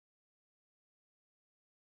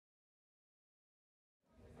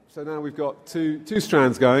So now we've got two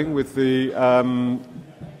strands going with the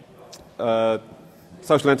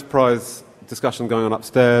social enterprise discussion going on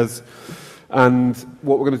upstairs, and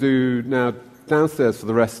what we're going to do now downstairs for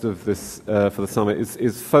the rest of this for the summit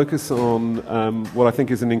is focus on what I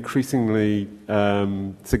think is an increasingly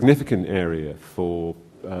significant area for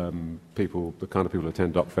people, the kind of people who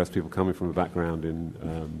attend DocFest, people coming from a background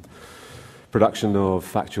in production of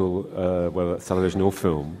factual, whether that's television or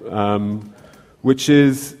film, which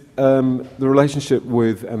is the relationship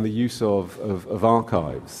with and the use of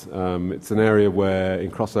archives. It's an area where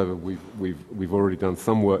in Crossover we've already done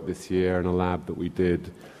some work this year in a lab that we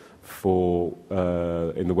did for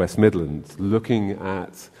in the West Midlands, looking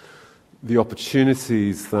at the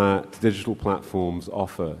opportunities that digital platforms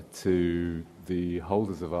offer to the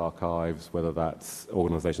holders of archives, whether that's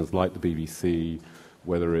organisations like the BBC,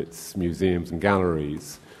 whether it's museums and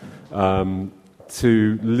galleries,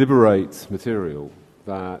 to liberate material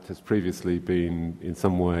that has previously been in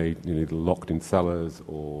some way locked in cellars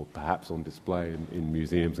or perhaps on display in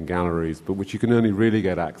museums and galleries, but which you can only really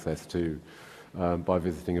get access to by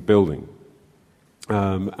visiting a building.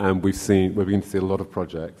 And we're beginning to see a lot of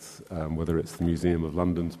projects, whether it's the Museum of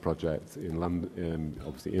London's project in London,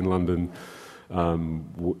 obviously in London,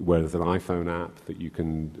 where there's an iPhone app that you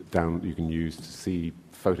can use to see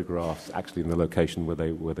photographs actually in the location where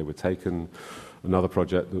they were taken. Another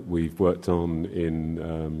project that we've worked on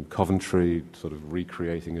in Coventry, sort of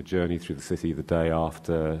recreating a journey through the city the day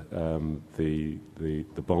after the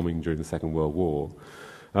bombing during the Second World War.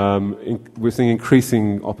 We're seeing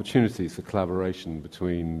increasing opportunities for collaboration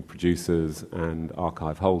between producers and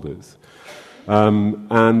archive holders. And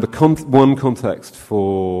one context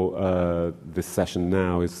for this session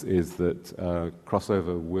now is that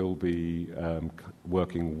Crossover will be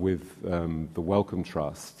working with the Wellcome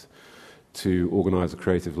Trust to organise a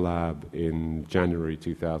creative lab in January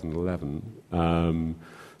 2011,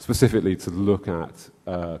 specifically to look at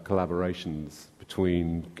collaborations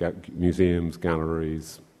between museums,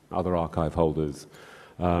 galleries, other archive holders,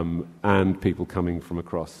 and people coming from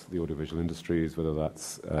across the audiovisual industries, whether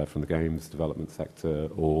that's from the games development sector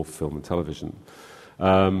or film and television.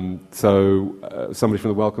 So somebody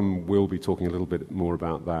from the Wellcome will be talking a little bit more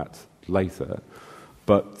about that later.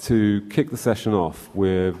 But to kick the session off,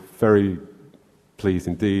 we're very pleased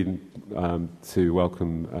indeed to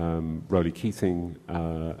welcome Roly Keating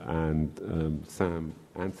and Sam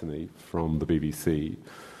Anthony from the BBC.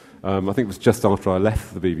 I think it was just after I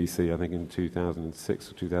left the BBC, I think in 2006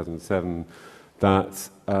 or 2007, that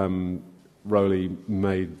Roly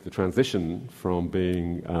made the transition from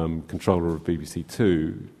being controller of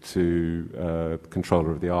BBC2 to controller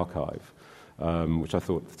of the archive, which I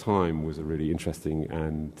thought at the time was a really interesting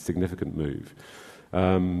and significant move.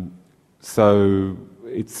 So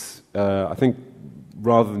it's, I think,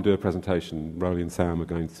 rather than do a presentation, Roly and Sam are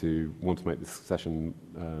going to want to make this session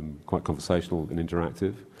quite conversational and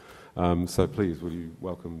interactive. So please, will you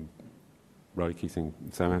welcome Roly Keating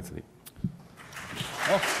and Sam Anthony?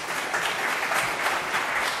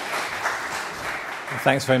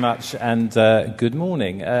 Thanks very much, and good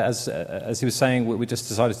morning. As he was saying, we just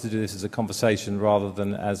decided to do this as a conversation rather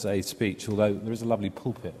than as a speech, although there is a lovely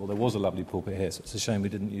pulpit, or there was a lovely pulpit here, so it's a shame we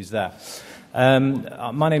didn't use that.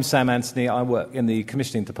 My name's Sam Anthony. I work in the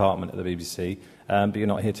commissioning department at the BBC, but you're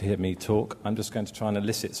not here to hear me talk. I'm just going to try and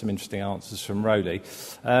elicit some interesting answers from Roly.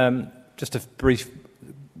 Just a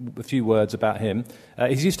few words about him.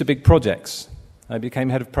 He's used to big projects. He became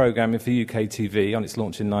head of programming for UK TV on its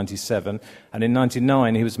launch in '97, and in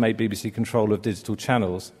 '99 he was made BBC controller of digital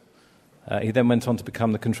channels. He then went on to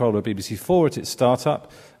become the controller of BBC4 at its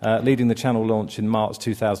startup, leading the channel launch in March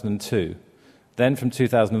 2002. Then from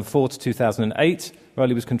 2004 to 2008,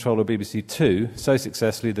 Roly was controller of BBC2, so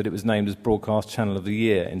successfully that it was named as Broadcast Channel of the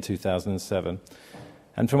Year in 2007.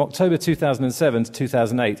 And from October 2007 to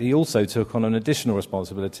 2008, he also took on an additional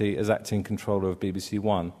responsibility as acting controller of BBC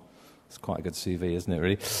One. It's quite a good CV, isn't it,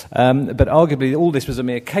 really? But arguably, all this was a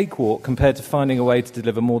mere cakewalk compared to finding a way to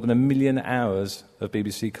deliver more than 1 million hours of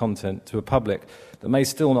BBC content to a public that may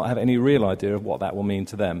still not have any real idea of what that will mean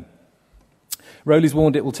to them. Roly's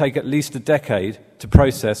warned it will take at least a decade to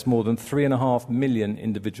process more than 3.5 million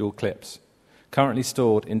individual clips, currently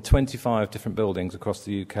stored in 25 different buildings across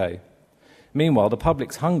the UK. Meanwhile, the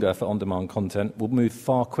public's hunger for on-demand content will move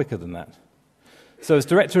far quicker than that. So as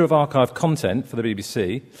Director of Archive Content for the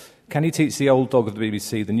BBC, can he teach the old dog of the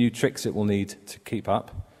BBC the new tricks it will need to keep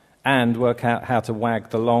up and work out how to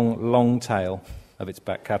wag the long, long tail of its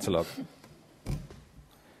back catalogue?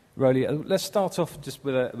 Roly, let's start off just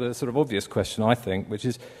with a sort of obvious question, I think, which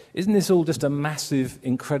is, isn't this all just a massive,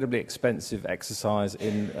 incredibly expensive exercise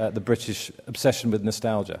in the British obsession with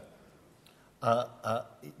nostalgia?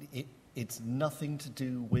 It's nothing to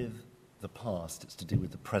do with the past, it's to do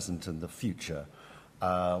with the present and the future.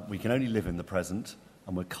 We can only live in the present,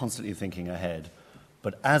 and we're constantly thinking ahead.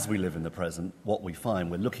 But as we live in the present, what we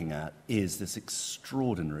find we're looking at is this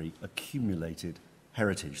extraordinary accumulated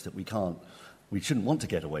heritage that we shouldn't want to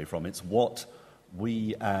get away from. It's what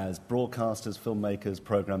we as broadcasters, filmmakers,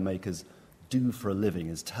 program makers do for a living,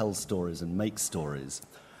 is tell stories and make stories.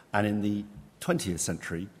 And in the 20th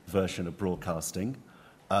century version of broadcasting,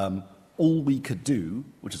 all we could do,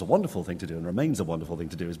 which is a wonderful thing to do and remains a wonderful thing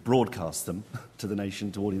to do, is broadcast them to the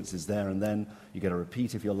nation, to audiences there and then. You get a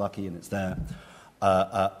repeat if you're lucky and it's there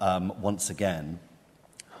once again.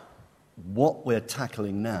 What we're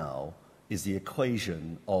tackling now is the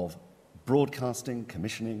equation of broadcasting,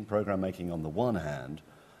 commissioning, program making on the one hand,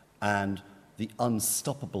 and the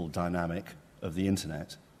unstoppable dynamic of the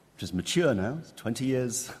internet, which is mature now, 20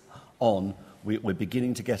 years on. We're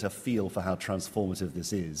beginning to get a feel for how transformative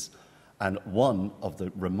this is. And one of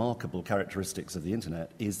the remarkable characteristics of the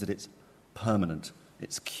internet is that it's permanent,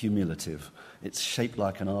 it's cumulative, it's shaped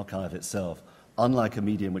like an archive itself. Unlike a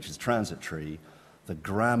medium which is transitory, the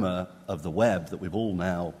grammar of the web that we've all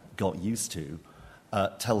now got used to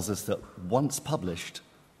tells us that once published,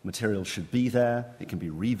 material should be there, it can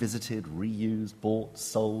be revisited, reused, bought,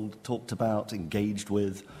 sold, talked about, engaged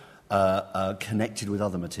with, connected with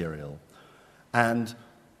other material. And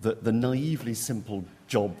the naively simple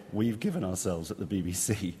job we've given ourselves at the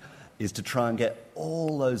BBC is to try and get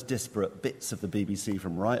all those disparate bits of the BBC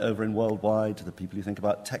from right over in worldwide to the people who think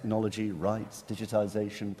about technology, rights,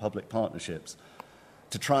 digitization, public partnerships,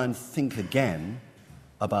 to try and think again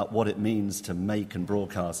about what it means to make and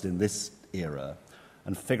broadcast in this era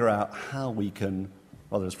and figure out how we can,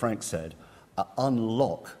 rather as Frank said,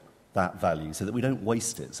 unlock that value so that we don't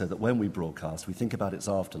waste it, so that when we broadcast, we think about its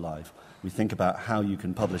afterlife, we think about how you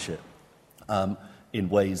can publish it in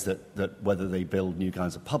ways that whether they build new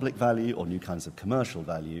kinds of public value or new kinds of commercial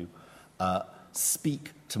value,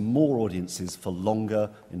 speak to more audiences for longer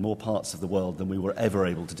in more parts of the world than we were ever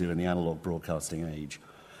able to do in the analog broadcasting age.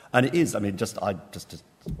 And it is, I mean, just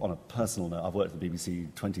on a personal note, I've worked at the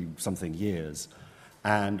BBC 20-something years,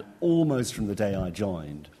 and almost from the day I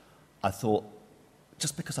joined, I thought,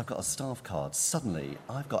 just because I've got a staff card, suddenly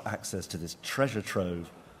I've got access to this treasure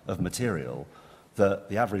trove of material that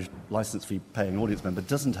the average license fee paying audience member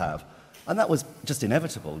doesn't have. And that was just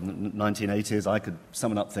inevitable. In the 1980s, I could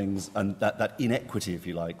summon up things, and that inequity, if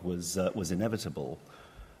you like, was inevitable.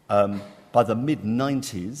 By the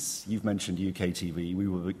mid-90s, you've mentioned UK TV,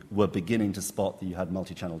 we were beginning to spot that you had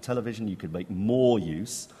multi-channel television, you could make more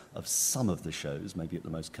use of some of the shows, maybe at the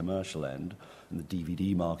most commercial end, and the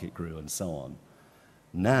DVD market grew and so on.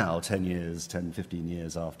 Now, 10, 15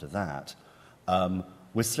 years after that,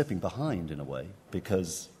 we're slipping behind in a way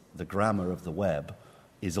because the grammar of the web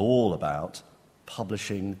is all about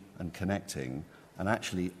publishing and connecting, and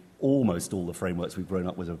actually almost all the frameworks we've grown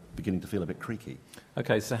up with are beginning to feel a bit creaky.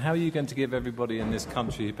 Okay, so how are you going to give everybody in this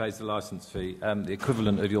country who pays the licence fee the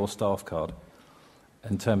equivalent of your staff card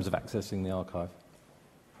in terms of accessing the archive?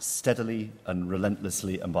 Steadily and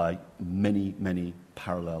relentlessly and by many, many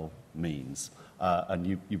parallel means. And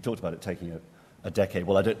you've talked about it taking a decade.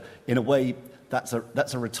 Well, in a way, that's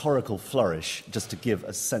a rhetorical flourish just to give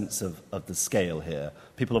a sense of the scale here.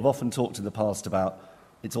 People have often talked in the past about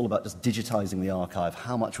it's all about just digitizing the archive.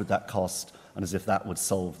 How much would that cost? And as if that would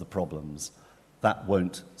solve the problems. That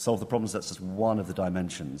won't solve the problems. That's just one of the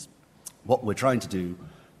dimensions. What we're trying to do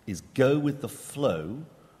is go with the flow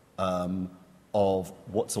of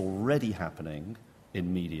what's already happening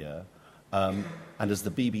in media, and as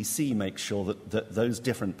the BBC makes sure that those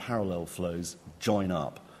different parallel flows join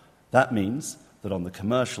up. That means that on the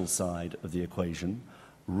commercial side of the equation,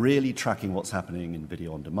 really tracking what's happening in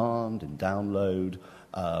video on demand, in download,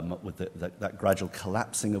 with that gradual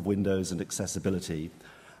collapsing of windows and accessibility,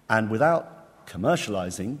 and without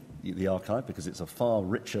commercializing the archive, because it's a far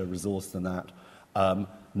richer resource than that,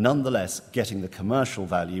 nonetheless getting the commercial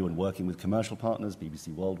value and working with commercial partners,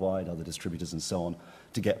 BBC Worldwide, other distributors and so on,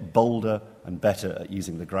 to get bolder and better at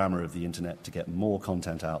using the grammar of the internet to get more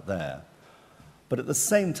content out there. But at the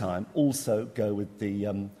same time, also go with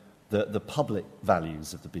the public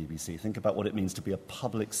values of the BBC. Think about what it means to be a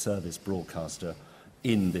public service broadcaster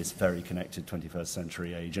in this very connected 21st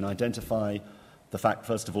century age, and identify the fact,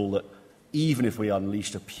 first of all, that even if we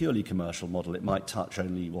unleashed a purely commercial model, it might touch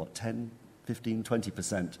only, 10, 15,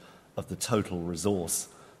 20% of the total resource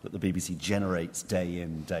that the BBC generates day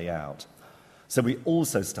in, day out. So we're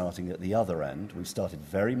also starting at the other end. We've started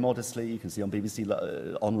very modestly. You can see on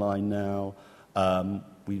BBC Online now,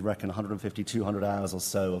 we reckon 150, 200 hours or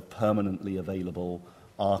so of permanently available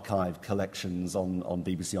archive collections on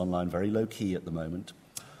BBC Online, very low-key at the moment.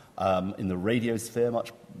 In the radio sphere,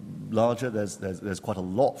 much larger, there's quite a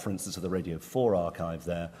lot, for instance, of the Radio 4 archive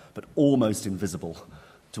there, but almost invisible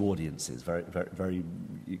to audiences, very, very, very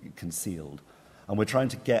concealed. And we're trying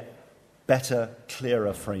to get better,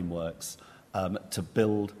 clearer frameworks to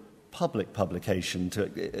build public publication,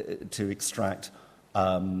 to extract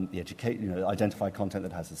identify content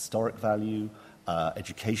that has historic value,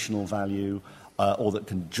 educational value, or that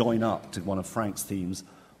can join up to one of Frank's themes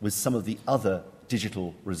with some of the other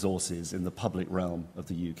digital resources in the public realm of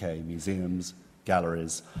the UK, museums,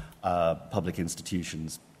 galleries, public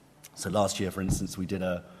institutions. So last year, for instance, we did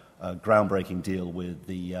a groundbreaking deal with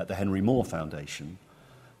the Henry Moore Foundation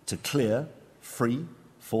to clear, free,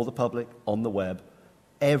 for the public, on the web,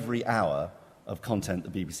 every hour of content the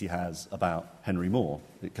BBC has about Henry Moore.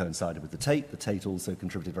 It coincided with the Tate. The Tate also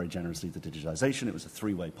contributed very generously to digitisation. It was a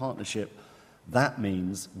three-way partnership. That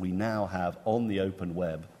means we now have on the open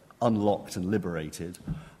web, unlocked and liberated,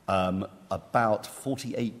 about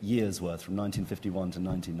 48 years' worth from 1951 to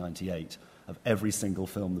 1998 of every single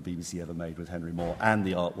film the BBC ever made with Henry Moore and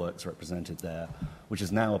the artworks represented there, which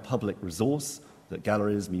is now a public resource that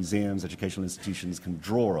galleries, museums, educational institutions can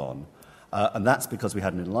draw on. And that's because we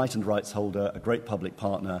had an enlightened rights holder, a great public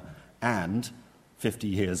partner, and 50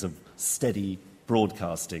 years of steady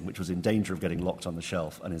broadcasting, which was in danger of getting locked on the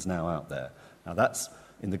shelf and is now out there. Now that's,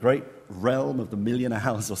 in the great realm of the million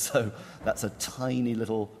hours or so, that's a tiny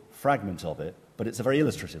little fragment of it, but it's a very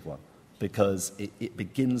illustrative one, because it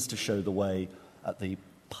begins to show the way at the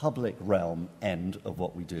public realm end of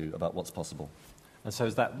what we do about what's possible. And so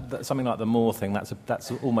is that something like the Moore thing,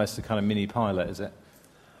 that's almost a kind of mini pilot, is it?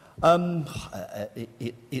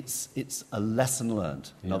 It's a lesson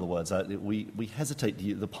learned. In other words, we hesitate to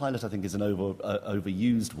use the pilot. I think is an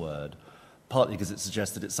overused word, partly because it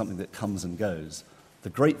suggests that it's something that comes and goes.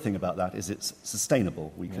 The great thing about that is it's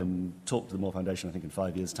sustainable. We can talk to the Moore Foundation, I think, in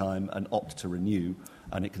 5 years' time and opt to renew,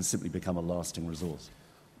 and it can simply become a lasting resource.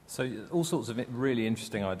 So all sorts of really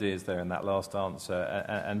interesting ideas there in that last answer,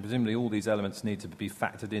 and presumably all these elements need to be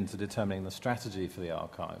factored into determining the strategy for the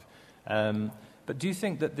archive. But do you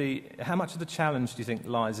think that how much of the challenge do you think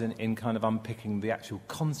lies in kind of unpicking the actual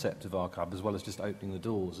concept of archive as well as just opening the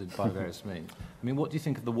doors by various means? I mean, what do you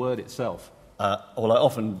think of the word itself? Well, I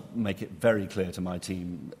often make it very clear to my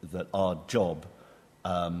team that our job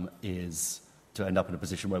is to end up in a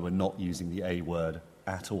position where we're not using the A word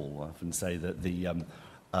at all. I often say that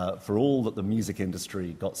for all that the music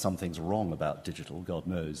industry got some things wrong about digital, God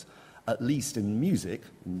knows, at least in music,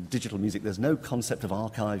 in digital music, there's no concept of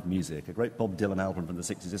archive music. A great Bob Dylan album from the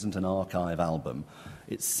 60s isn't an archive album.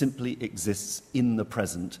 It simply exists in the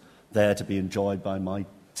present, there to be enjoyed by my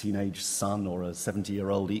teenage son or a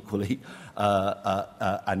 70-year-old equally,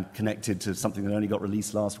 and connected to something that only got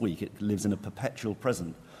released last week. It lives in a perpetual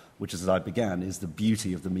present, which, as I began, is the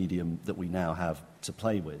beauty of the medium that we now have to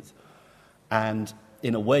play with. And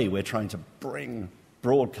in a way, we're trying to bring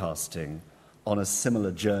broadcasting on a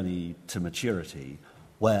similar journey to maturity,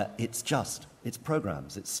 where it's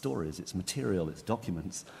programs, it's stories, it's material, it's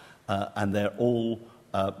documents, and they're all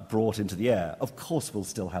brought into the air. Of course, we'll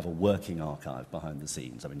still have a working archive behind the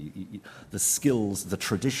scenes. I mean, the skills, the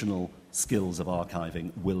traditional skills of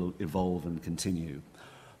archiving will evolve and continue.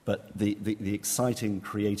 But the exciting,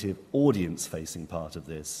 creative, audience-facing part of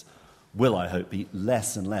this will, I hope, be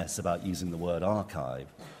less and less about using the word archive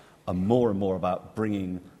and more about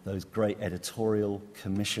bringing those great editorial,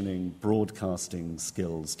 commissioning, broadcasting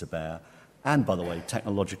skills to bear, and, by the way,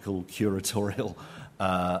 technological, curatorial,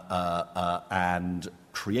 and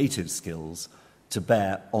creative skills to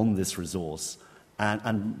bear on this resource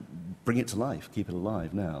and bring it to life, keep it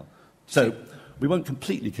alive now. So we won't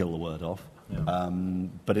completely kill the word off,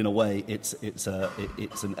 but in a way it's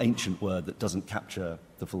an ancient word that doesn't capture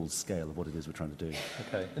the full scale of what it is we're trying to do.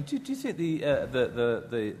 Okay. And do you think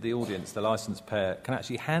the audience, the licence payer, can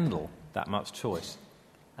actually handle that much choice?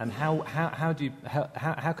 And how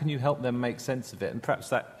can you help them make sense of it? And perhaps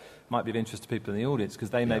that might be of interest to people in the audience,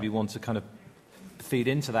 because they maybe want to kind of feed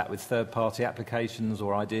into that with third-party applications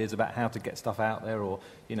or ideas about how to get stuff out there, or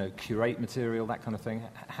curate material, that kind of thing.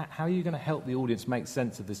 How are you going to help the audience make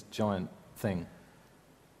sense of this giant thing?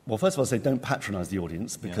 Well, first of all, I say don't patronise the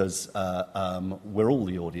audience, because we're all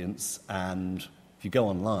the audience, and if you go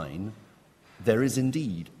online, there is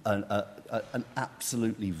indeed an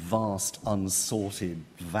absolutely vast, unsorted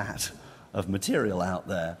vat of material out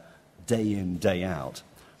there, day in, day out.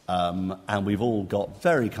 And we've all got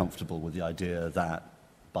very comfortable with the idea that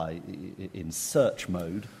in search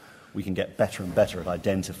mode, we can get better and better at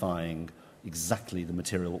identifying exactly the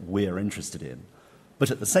material we're interested in.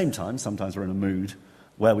 But at the same time, sometimes we're in a mood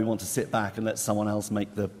where we want to sit back and let someone else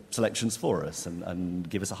make the selections for us and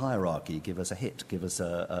give us a hierarchy, give us a hit, give us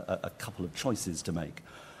a couple of choices to make.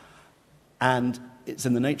 And it's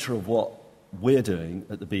in the nature of what we're doing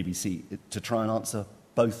at the BBC to try and answer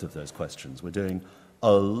both of those questions. We're doing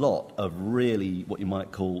a lot of really what you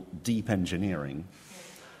might call deep engineering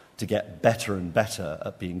to get better and better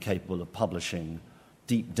at being capable of publishing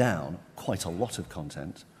deep down quite a lot of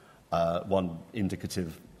content. One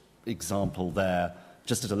indicative example there,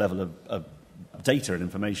 just at a level of data and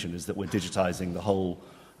information, is that we're digitizing the whole,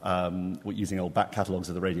 we're using old back catalogues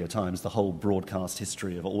of the Radio Times, the whole broadcast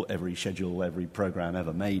history of every schedule, every programme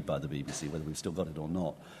ever made by the BBC, whether we've still got it or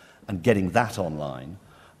not, and getting that online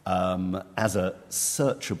as a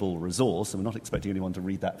searchable resource. And we're not expecting anyone to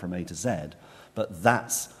read that from A to Z, but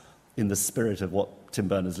that's in the spirit of what Tim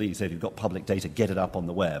Berners-Lee said: you've got public data, get it up on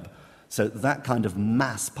the web. So that kind of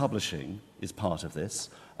mass publishing is part of this.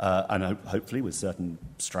 And hopefully with certain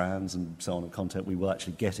strands and so on of content, we will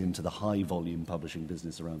actually get into the high-volume publishing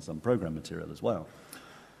business around some programme material as well.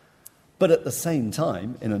 But at the same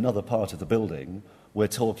time, in another part of the building, we're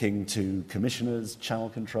talking to commissioners, channel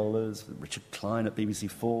controllers, Richard Klein at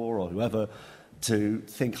BBC4 or whoever, to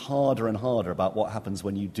think harder and harder about what happens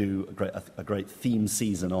when you do a great theme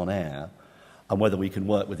season on air, and whether we can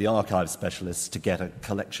work with the archive specialists to get a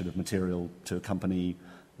collection of material to accompany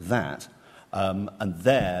that. And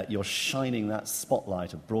there, you're shining that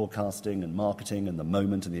spotlight of broadcasting and marketing and the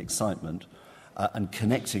moment and the excitement and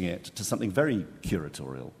connecting it to something very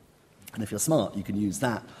curatorial. And if you're smart, you can use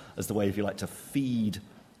that as the way, if you like, to feed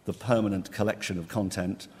the permanent collection of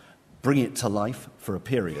content, bring it to life for a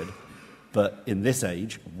period. But in this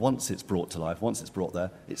age, once it's brought to life, once it's brought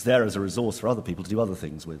there, it's there as a resource for other people to do other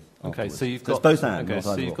things with. Okay, afterwards. so you've got both and. Okay,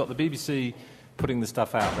 so you've got the BBC putting the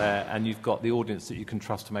stuff out there, and you've got the audience that you can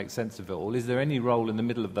trust to make sense of it all. Is there any role in the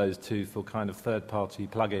middle of those two for kind of third-party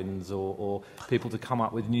plugins or people to come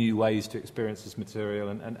up with new ways to experience this material?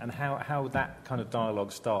 And how would that kind of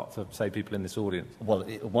dialogue start for, say, people in this audience? Well,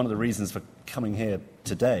 one of the reasons for coming here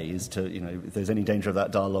today is to, if there's any danger of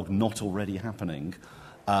that dialogue not already happening,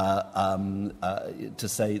 to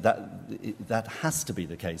say that has to be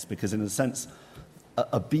the case, because in a sense,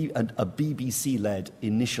 a BBC-led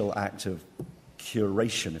initial act of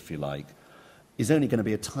curation, if you like, is only going to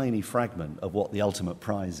be a tiny fragment of what the ultimate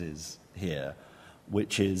prize is here,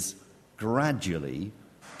 which is gradually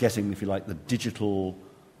getting, if you like, the digital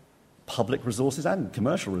public resources and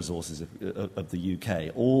commercial resources of the UK,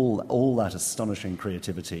 all that astonishing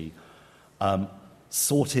creativity,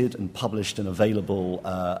 sorted and published and available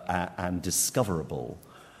and discoverable,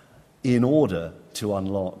 in order to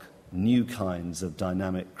unlock new kinds of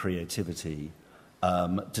dynamic creativity,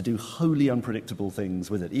 to do wholly unpredictable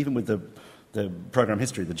things with it. Even with the programme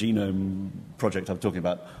history, the genome project I'm talking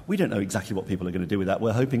about, we don't know exactly what people are going to do with that.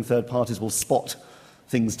 We're hoping third parties will spot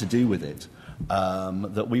things to do with it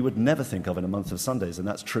that we would never think of in a month of Sundays, and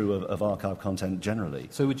that's true of archive content generally.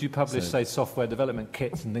 So would you publish, say, software development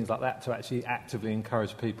kits and things like that to actually actively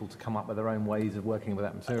encourage people to come up with their own ways of working with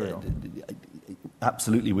that material?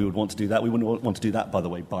 Absolutely, we would want to do that. We wouldn't want to do that, by the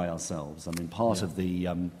way, by ourselves. I mean, part of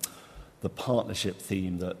the partnership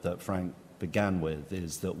theme that Frank began with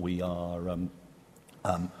is that we are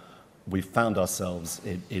we've found ourselves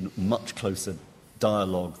in much closer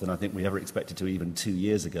dialogue than I think we ever expected to even 2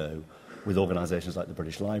 years ago, with organisations like the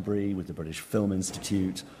British Library, with the British Film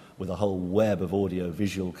Institute, with a whole web of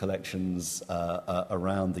audio-visual collections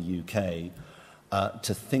around the UK,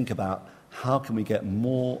 to think about how can we get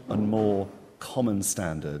more and more common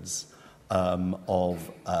standards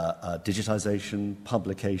of digitisation,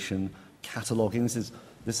 publication, cataloguing.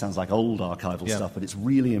 This sounds like old archival stuff, but it's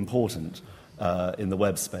really important in the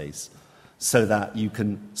web space, so that you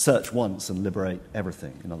can search once and liberate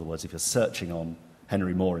everything. In other words, if you're searching on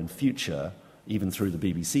Henry Moore in future, even through the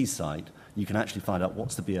BBC site, you can actually find out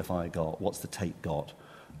what's the BFI got, what's the Tate got,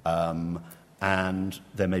 and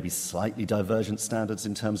there may be slightly divergent standards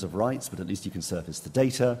in terms of rights, but at least you can surface the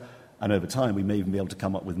data, and over time we may even be able to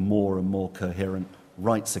come up with more and more coherent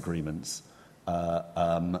rights agreements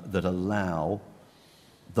that allow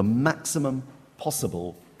the maximum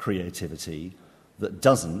possible creativity that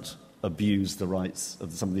doesn't abuse the rights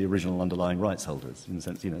of some of the original underlying rights holders. In the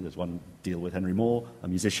sense, there's one deal with Henry Moore, a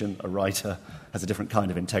musician, a writer, has a different kind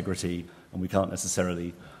of integrity, and we can't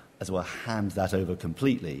necessarily, as it were, hand that over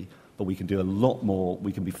completely, but we can do a lot more,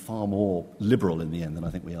 we can be far more liberal in the end than I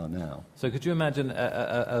think we are now. So could you imagine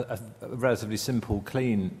a relatively simple,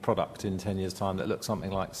 clean product in 10 years' time that looks something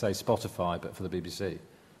like, say, Spotify, but for the BBC?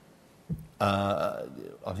 I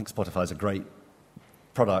think Spotify is a great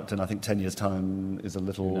product, and I think 10 years' time is a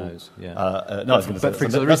little... Who knows, yeah. No, I was going to say,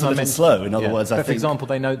 that's a little slow. In other words, I think... For example,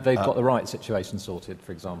 they know they've got the right situation sorted,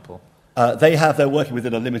 for example. They're working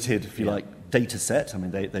within a limited, if you like, data set. I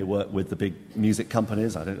mean, they work with the big music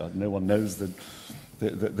companies. No one knows the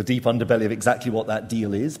deep underbelly of exactly what that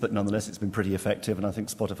deal is, but nonetheless, it's been pretty effective, and I think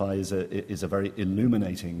Spotify is a very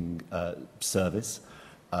illuminating service,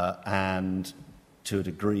 and to a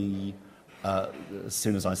degree, as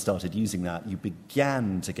soon as I started using that, you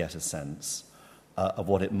began to get a sense of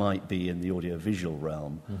what it might be in the audiovisual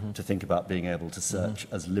realm, to think about being able to search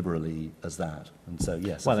as liberally as that. And so,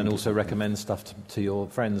 yes. Well, and also recommend stuff to your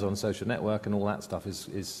friends on social network, and all that stuff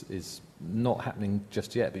is not happening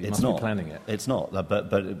just yet, but you must be planning it. It's not,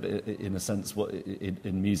 but in a sense,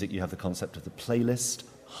 in music you have the concept of the playlist,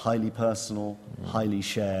 highly personal, highly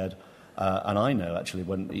shared. And I know, actually,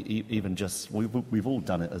 when even just... We've all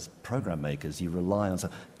done it as program makers. You rely on...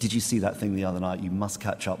 Did you see that thing the other night? You must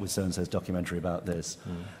catch up with so-and-so's documentary about this.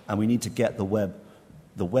 And we need to get the web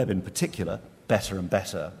in particular, better and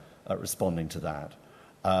better at responding to that.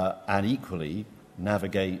 And equally,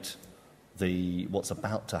 navigate what's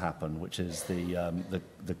about to happen, which is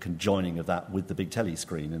the conjoining of that with the big telly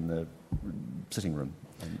screen in the sitting room.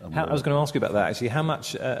 I was going to ask you about that, actually. How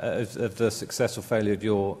much of the success or failure of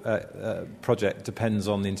your project depends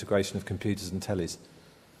on the integration of computers and tellies?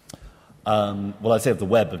 Well, I'd say of the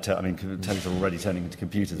web, tellies are already turning into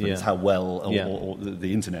computers, but it's how well, or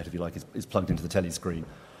the internet, if you like, is plugged into the telly screen.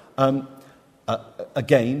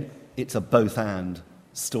 Again, it's a both-and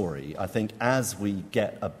story. I think as we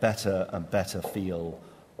get a better and better feel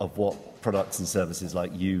of what products and services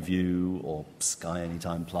like YouView or Sky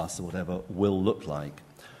Anytime Plus or whatever will look like,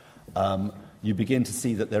 you begin to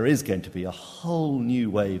see that there is going to be a whole new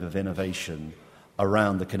wave of innovation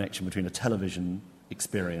around the connection between a television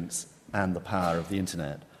experience and the power of the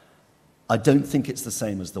internet. I don't think it's the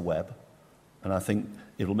same as the web, and I think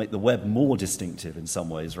it'll make the web more distinctive in some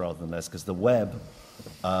ways rather than less, because the web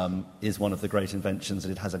is one of the great inventions,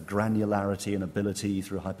 and it has a granularity and ability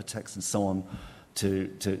through hypertext and so on to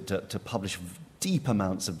publish deep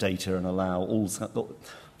amounts of data and allow all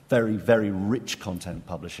very, very rich content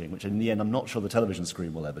publishing, which in the end I'm not sure the television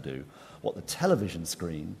screen will ever do. What the television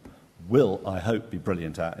screen will, I hope, be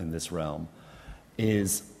brilliant at in this realm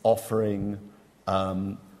is offering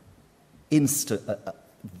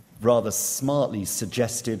rather smartly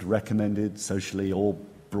suggested, recommended, socially or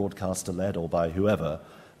broadcaster-led or by whoever,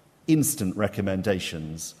 instant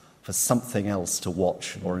recommendations for something else to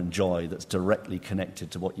watch or enjoy that's directly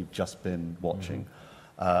connected to what you've just been watching.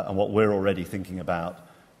 And what we're already thinking about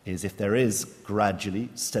is if there is gradually,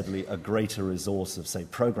 steadily, a greater resource of, say,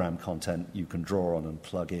 program content you can draw on and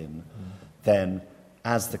plug in, then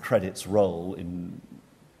as the credits roll in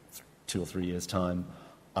 2 or 3 years' time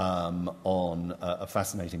on a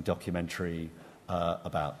fascinating documentary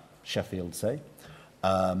about Sheffield, say,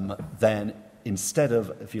 then instead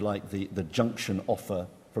of, if you like, the junction offer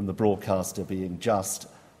from the broadcaster being just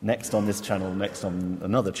next on this channel, next on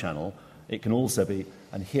another channel, it can also be,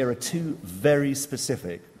 and here are 2 very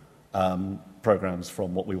specific programs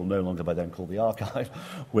from what we will no longer by then call the archive,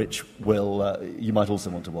 which will you might also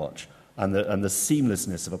want to watch. And the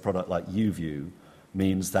seamlessness of a product like YouView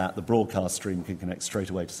means that the broadcast stream can connect straight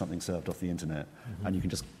away to something served off the internet, and you can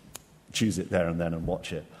just choose it there and then and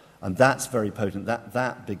watch it. And that's very potent.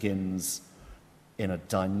 That begins in a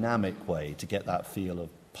dynamic way to get that feel of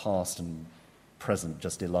past and present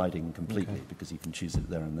just eliding completely, because you can choose it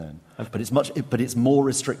there and then. But it's more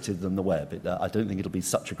restricted than the web. I don't think it'll be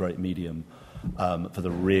such a great medium for the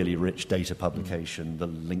really rich data publication, the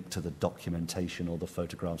link to the documentation or the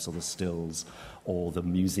photographs or the stills or the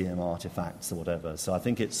museum artifacts or whatever. So I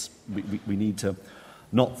think we need to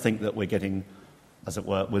not think that we're getting, as it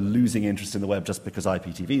were, we're losing interest in the web just because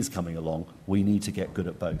IPTV is coming along. We need to get good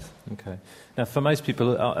at both. Okay. Now, for most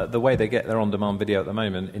people, the way they get their on-demand video at the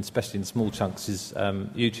moment, especially in small chunks, is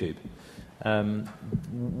YouTube.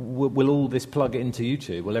 Will all this plug into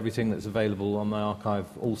YouTube? Will everything that's available on the archive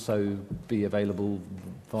also be available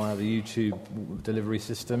via the YouTube delivery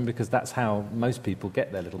system? Because that's how most people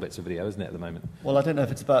get their little bits of video, isn't it, at the moment? Well, I don't know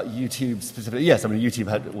if it's about YouTube specifically. Yes, I mean, YouTube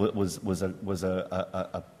was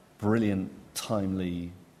a brilliant,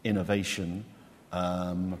 timely innovation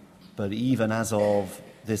But even as of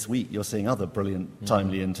this week, you're seeing other brilliant,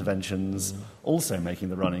 timely interventions also making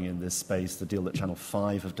the running in this space. The deal that Channel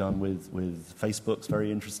 5 have done with Facebook's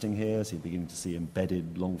very interesting here. So you're beginning to see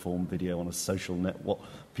embedded long-form video on a social what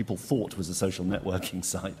people thought was a social networking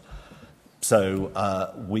site. So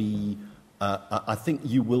I think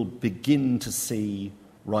you will begin to see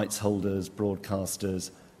rights holders,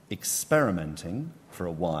 broadcasters experimenting for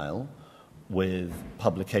a while with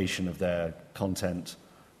publication of their content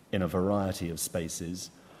in a variety of spaces,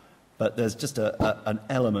 but there's just an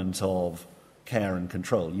element of care and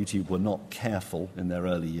control. YouTube were not careful in their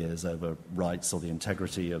early years over rights or the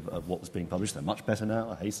integrity of what was being published. They're much better now,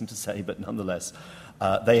 I hasten to say, but nonetheless,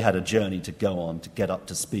 they had a journey to go on to get up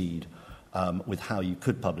to speed with how you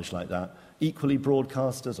could publish like that. Equally,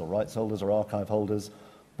 broadcasters or rights holders or archive holders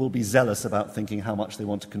will be zealous about thinking how much they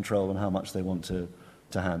want to control and how much they want to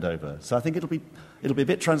hand over. So I think it'll be a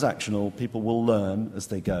bit transactional. People will learn as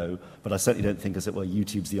they go, but I certainly don't think, as it were,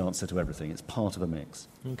 YouTube's the answer to everything. It's part of a mix.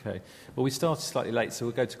 Okay. Well, we started slightly late, so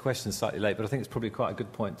we'll go to questions slightly late, but I think it's probably quite a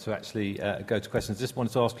good point to actually go to questions. Just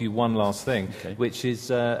wanted to ask you one last thing, which is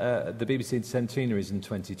the BBC centenary is in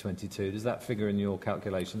 2022. Does that figure in your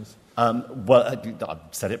calculations? Well, I've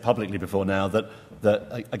said it publicly before now that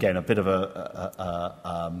again, a bit of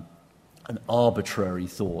an arbitrary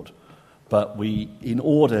thought. But in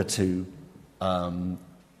order to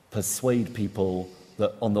persuade people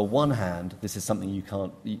that, on the one hand, this is something you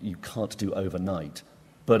can't do overnight,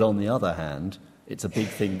 but on the other hand, it's a big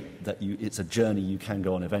thing it's a journey you can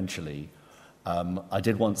go on eventually. I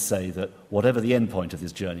did once say that whatever the end point of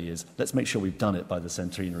this journey is, let's make sure we've done it by the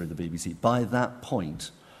centenary of the BBC. By that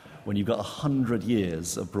point, when you've got 100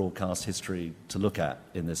 years of broadcast history to look at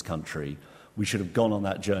in this country, we should have gone on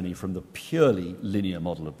that journey from the purely linear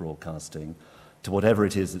model of broadcasting to whatever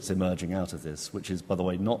it is that's emerging out of this, which is, by the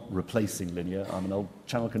way, not replacing linear. I'm an old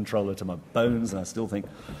channel controller to my bones, and I still think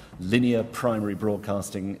linear primary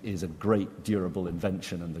broadcasting is a great durable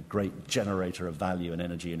invention and the great generator of value and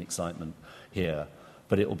energy and excitement here.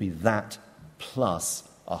 But it will be that plus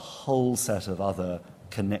a whole set of other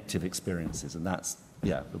connective experiences, and it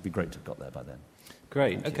would be great to have got there by then.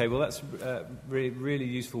 Great. Okay. Well, that's a really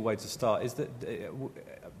useful way to start. Is that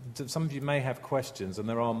some of you may have questions, and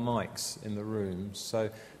there are mics in the room. So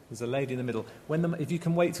there's a lady in the middle. If you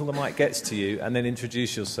can wait till the mic gets to you, and then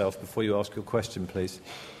introduce yourself before you ask your question, please.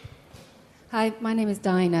 Hi, my name is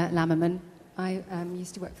Dinah Lammerman. I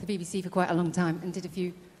used to work for the BBC for quite a long time and did a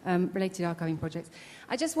few related archiving projects.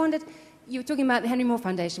 I just wondered, you were talking about the Henry Moore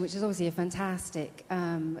Foundation, which is obviously a fantastic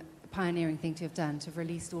pioneering thing to have done, to have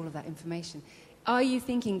released all of that information. Are you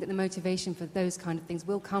thinking that the motivation for those kind of things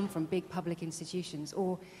will come from big public institutions,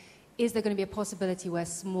 or is there going to be a possibility where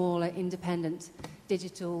smaller, independent,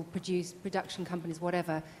 digital production companies,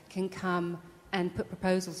 whatever, can come and put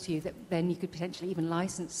proposals to you that then you could potentially even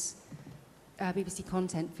license BBC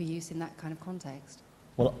content for use in that kind of context?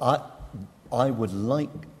 Well, I would like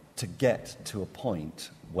to get to a point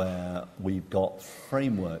where we've got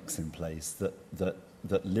frameworks in place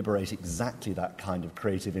that liberate exactly that kind of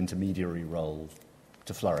creative intermediary role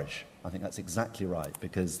to flourish. I think that's exactly right,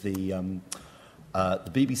 because the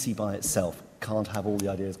BBC by itself can't have all the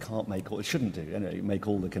ideas, can't make all, it shouldn't do, make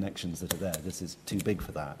all the connections that are there. This is too big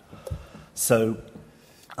for that. So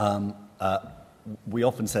we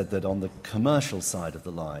often said that on the commercial side of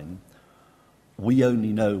the line, we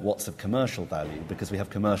only know what's of commercial value because we have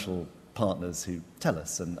commercial partners who tell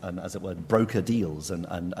us and as it were, broker deals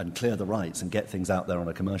and clear the rights and get things out there on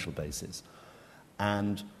a commercial basis.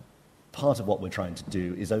 And part of what we're trying to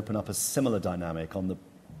do is open up a similar dynamic on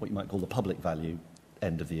what you might call the public value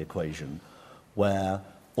end of the equation, where,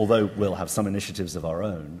 although we'll have some initiatives of our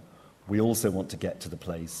own, we also want to get to the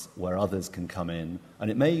place where others can come in,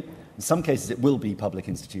 and it may, in some cases, it will be public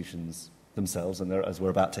institutions themselves, and as we're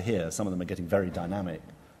about to hear, some of them are getting very dynamic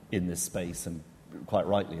in this space, and quite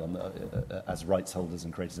rightly as rights holders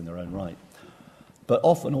and creators in their own right. But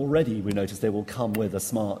often already we notice they will come with a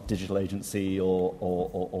smart digital agency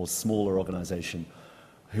or smaller organisation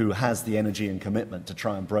who has the energy and commitment to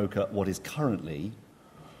try and broker what is currently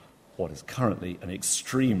an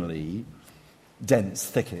extremely dense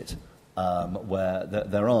thicket where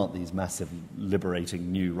there aren't these massive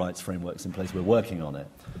liberating new rights frameworks in place. We're working on it.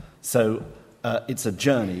 So it's a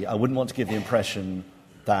journey. I wouldn't want to give the impression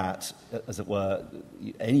that, as it were,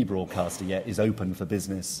 any broadcaster yet is open for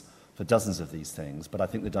business for dozens of these things, but I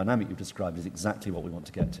think the dynamic you've described is exactly what we want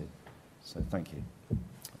to get to. So thank you.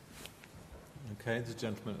 Okay, there's a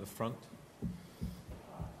gentleman at the front.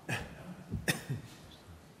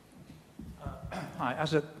 Hi,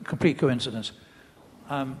 as a complete coincidence,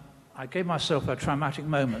 I gave myself a traumatic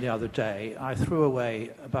moment the other day. I threw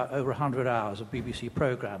away about over 100 hours of BBC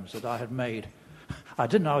programmes that I had made. I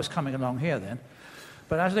didn't know I was coming along here then,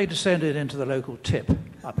 but as they descended into the local tip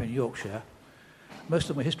up in Yorkshire, most of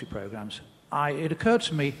them were history programmes, it occurred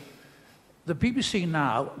to me, the BBC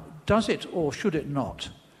now, does it or should it not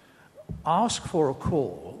ask for a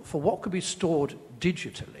call for what could be stored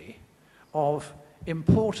digitally of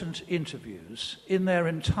important interviews in their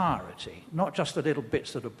entirety, not just the little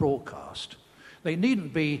bits that are broadcast. They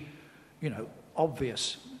needn't be,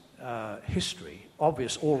 obvious history,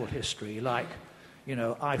 obvious oral history, like,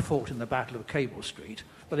 I fought in the Battle of Cable Street,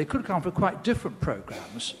 but they could come from quite different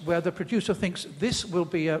programs where the producer thinks this will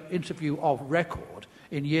be an interview of record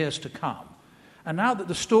in years to come. And now that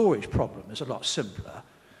the storage problem is a lot simpler,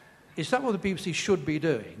 is that what the BBC should be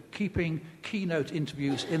doing, keeping keynote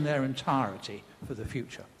interviews in their entirety for the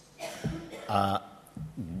future?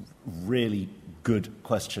 Really good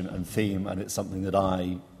question and theme, and it's something that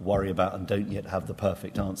I worry about and don't yet have the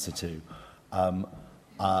perfect answer to.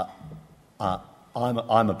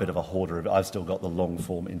 I'm a bit of a hoarder of it. I've still got the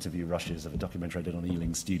long-form interview rushes of a documentary I did on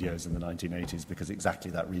Ealing Studios in the 1980s because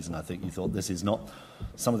exactly that reason. I think you thought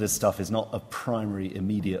some of this stuff is not of primary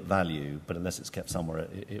immediate value, but unless it's kept somewhere,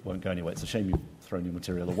 it won't go anywhere. It's a shame you've thrown your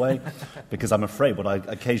material away because I'm afraid what I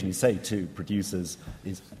occasionally say to producers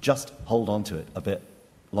is just hold on to it a bit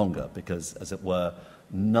longer because, as it were,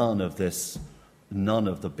 none of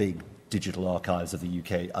the big digital archives of the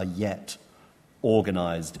UK are yet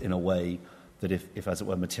organised in a way that if, as it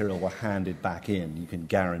were, material were handed back in, you can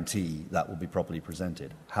guarantee that will be properly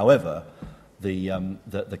presented. However,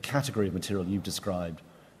 the category of material you've described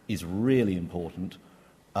is really important.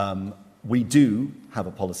 We do have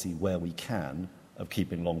a policy where we can of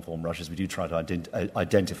keeping long-form rushes. We do try to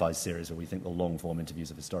identify series where we think the long-form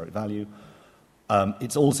interviews of historic value.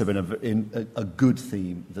 It's also been a good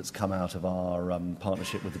theme that's come out of our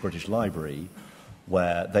partnership with the British Library,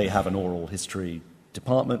 where they have an oral history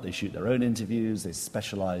department. They shoot their own interviews. They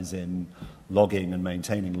specialise in logging and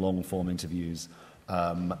maintaining long-form interviews.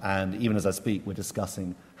 And even as I speak, we're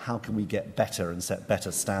discussing how can we get better and set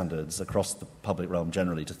better standards across the public realm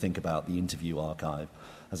generally to think about the interview archive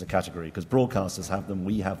as a category. Because broadcasters have them,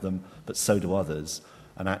 we have them, but so do others.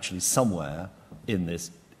 And actually somewhere in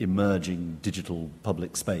this emerging digital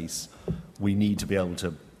public space, we need to be able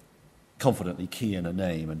to confidently key in a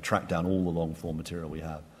name and track down all the long-form material we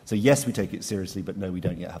have. So yes, we take it seriously, but no, we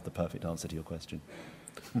don't yet have the perfect answer to your question.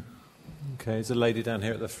 Okay, there's a lady down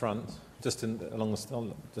here at the front, just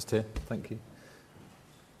here. Thank you.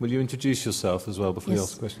 Will you introduce yourself as well before you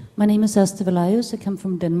ask the question? My name is Asta Velajos. I come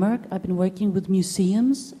from Denmark. I've been working with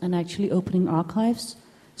museums and actually opening archives,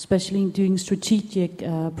 especially doing strategic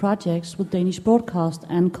projects with Danish broadcast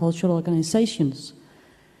and cultural organizations.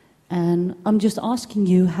 And I'm just asking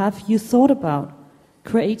you, have you thought about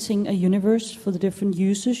creating a universe for the different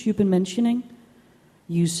users you've been mentioning,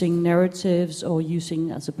 using narratives or using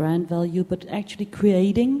as a brand value, but actually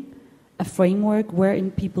creating a framework wherein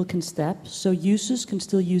people can step so users can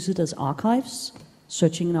still use it as archives,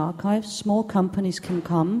 searching in archives. Small companies can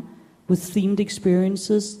come with themed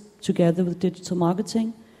experiences together with digital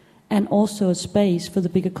marketing, and also a space for the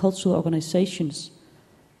bigger cultural organizations.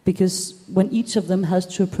 Because when each of them has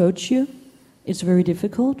to approach you, it's very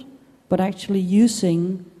difficult. But actually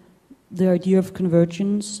using the idea of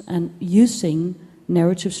convergence and using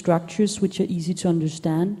narrative structures which are easy to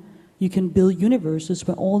understand, you can build universes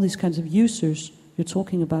where all these kinds of users you're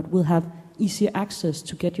talking about will have easier access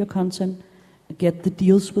to get your content, get the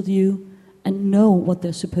deals with you, and know what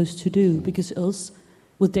they're supposed to do. Because else,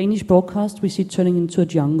 with Danish broadcast, we see it turning into a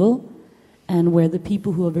jungle, and where the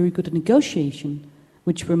people who are very good at negotiation,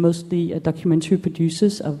 which were mostly documentary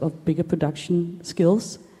producers of bigger production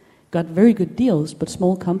skills, got very good deals, but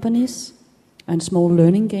small companies and small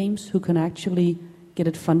learning games who can actually get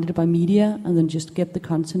it funded by media and then just get the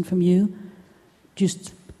content from you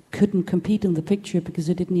just couldn't compete in the picture because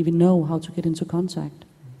they didn't even know how to get into contact.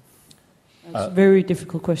 It's a very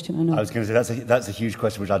difficult question, I know. I was going to say that's a huge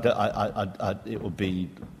question, which it would be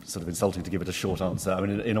sort of insulting to give it a short answer. I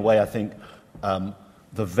mean, in a way, I think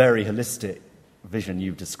the very holistic vision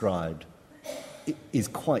you've described is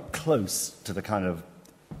quite close to the kind of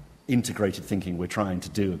integrated thinking we're trying to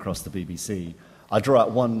do across the BBC. I draw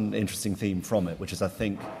out one interesting theme from it, which is I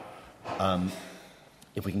think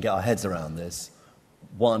if we can get our heads around this,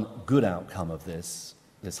 one good outcome of this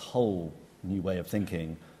whole new way of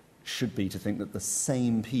thinking should be to think that the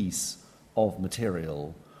same piece of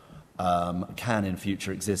material can in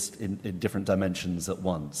future exist in different dimensions at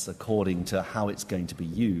once, according to how it's going to be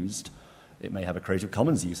used. It may have a Creative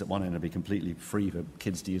Commons use at one end and be completely free for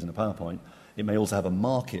kids to use in a PowerPoint. It may also have a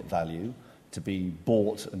market value to be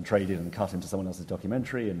bought and traded and cut into someone else's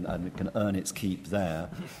documentary, and it can earn its keep there.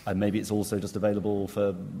 And maybe it's also just available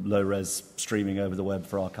for low-res streaming over the web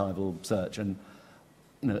for archival search. And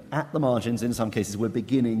at the margins, in some cases, we're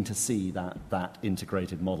beginning to see that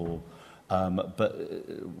integrated model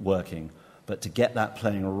working. But to get that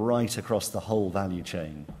playing right across the whole value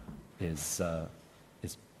chain is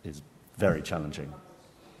very challenging.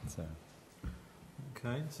 So.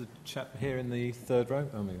 Okay, so chap here in the third row.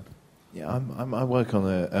 Oh my God. Yeah, I work on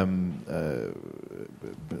a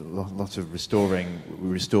lot of restoring. We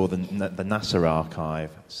restore the NASA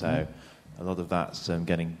archive, so a lot of that's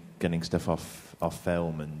getting stuff off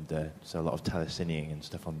film, and so a lot of telecine and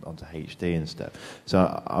stuff onto HD and stuff.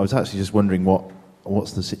 So I was actually just wondering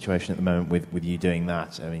what's the situation at the moment with you doing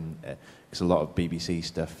that? I mean, because a lot of BBC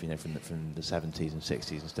stuff, from the 70s and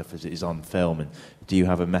 60s and stuff is on film, and do you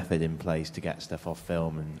have a method in place to get stuff off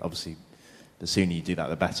film? And obviously, the sooner you do that,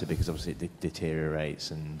 the better, because obviously it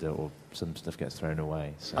deteriorates or some stuff gets thrown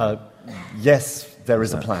away. So. Yes, there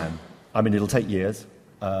is a plan. I mean, it'll take years,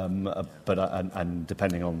 but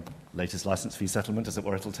depending on latest license fee settlement, as it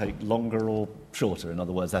were, it'll take longer or shorter. In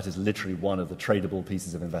other words, that is literally one of the tradable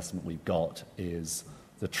pieces of investment we've got, is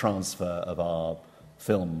the transfer of our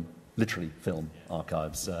film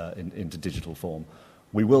archives into digital form.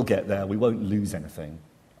 We will get there. We won't lose anything.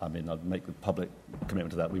 I mean, I'd make the public commitment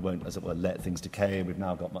to that. We won't, as it were, let things decay. We've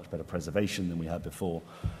now got much better preservation than we had before.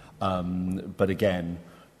 But again,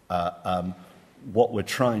 what we're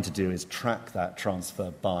trying to do is track that transfer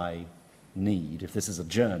by need. If this is a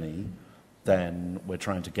journey, then we're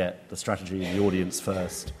trying to get the strategy and the audience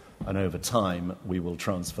first, and over time we will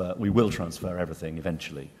transfer everything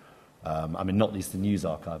eventually. I mean, not least the news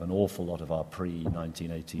archive. An awful lot of our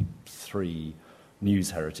pre-1983 news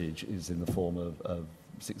heritage is in the form of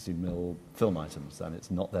 16mm film items, and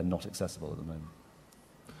they're not accessible at the moment.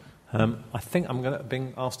 I think I'm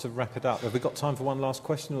being asked to wrap it up. Have we got time for one last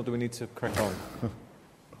question, or do we need to crack on?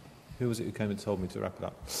 Who was it who came and told me to wrap it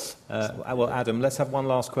up? Well, Adam, let's have one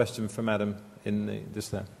last question from Adam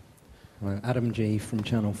just there. Well, Adam G. from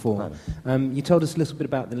Channel 4. You told us a little bit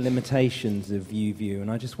about the limitations of ViewView,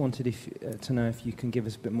 and I just wanted to know if you can give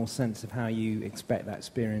us a bit more sense of how you expect that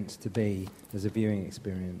experience to be as a viewing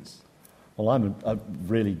experience. Well, I'm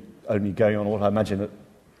really only going on what I imagine at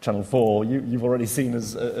Channel 4. You've already seen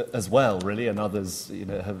as well, really, and others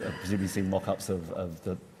have presumably seen mock-ups of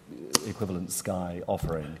the equivalent Sky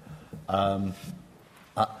offering. I'm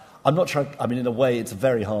not sure. I mean, in a way, it's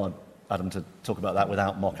very hard, Adam, to talk about that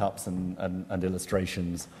without mock-ups and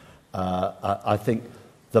illustrations. I think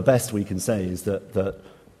the best we can say is that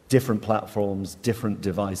different platforms, different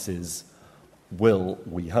devices will,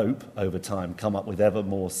 we hope, over time, come up with ever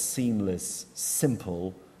more seamless,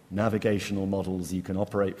 simple navigational models you can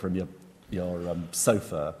operate from your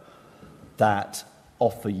sofa that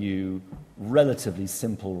offer you relatively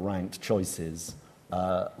simple ranked choices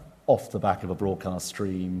off the back of a broadcast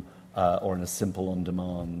stream or in a simple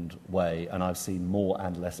on-demand way. And I've seen more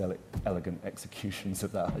and less elegant executions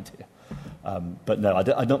of that idea. But no,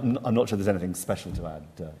 I'm not sure there's anything special to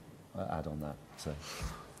add on that. So.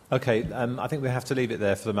 Okay, I think we have to leave it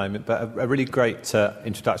there for the moment, but a really great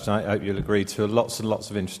introduction, I hope you'll agree, to lots and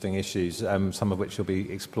lots of interesting issues, some of which you'll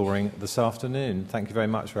be exploring this afternoon. Thank you very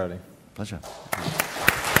much, Roly. Pleasure.